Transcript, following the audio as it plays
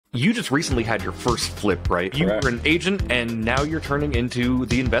You just recently had your first flip, right? You Correct. were an agent and now you're turning into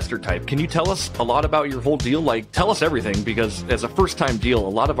the investor type. Can you tell us a lot about your whole deal? Like, tell us everything, because as a first-time deal, a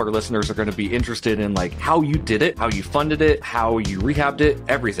lot of our listeners are going to be interested in like how you did it, how you funded it, how you rehabbed it,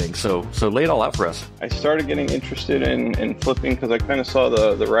 everything. So lay it all out for us. I started getting interested in flipping because I kind of saw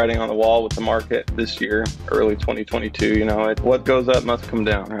the writing on the wall with the market this year, early 2022. You know, what goes up must come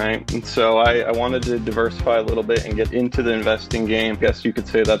down, right? And so I wanted to diversify a little bit and get into the investing game. I guess you could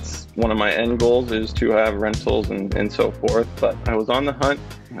say that's one of my end goals, is to have rentals and so forth. But I was on the hunt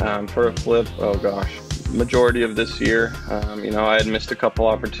for a flip. Oh gosh, majority of this year. You know, I had missed a couple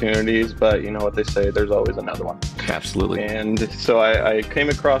opportunities, but you know what they say, there's always another one. Absolutely. And so I came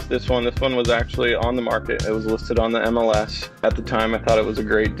across this one. This one was actually on the market. It was listed on the MLS. At the time, I thought it was a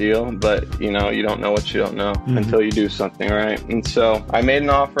great deal, but you know, you don't know what you don't know until you do something, right? And so I made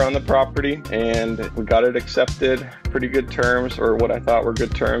an offer on the property and we got it accepted. Pretty good terms, or what I thought were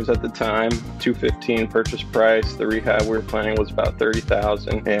good terms at the time. $215 purchase price. The rehab we were planning was about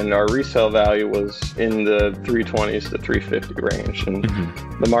 $30,000, and our resale value was in the 320s to 350 range. And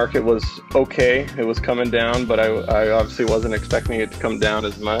the market was okay. It was coming down, but I obviously wasn't expecting it to come down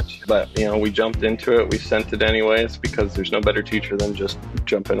as much. But you know, we jumped into it. We sent it anyways, because there's no better teacher than just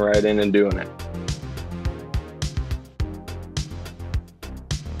jumping right in and doing it.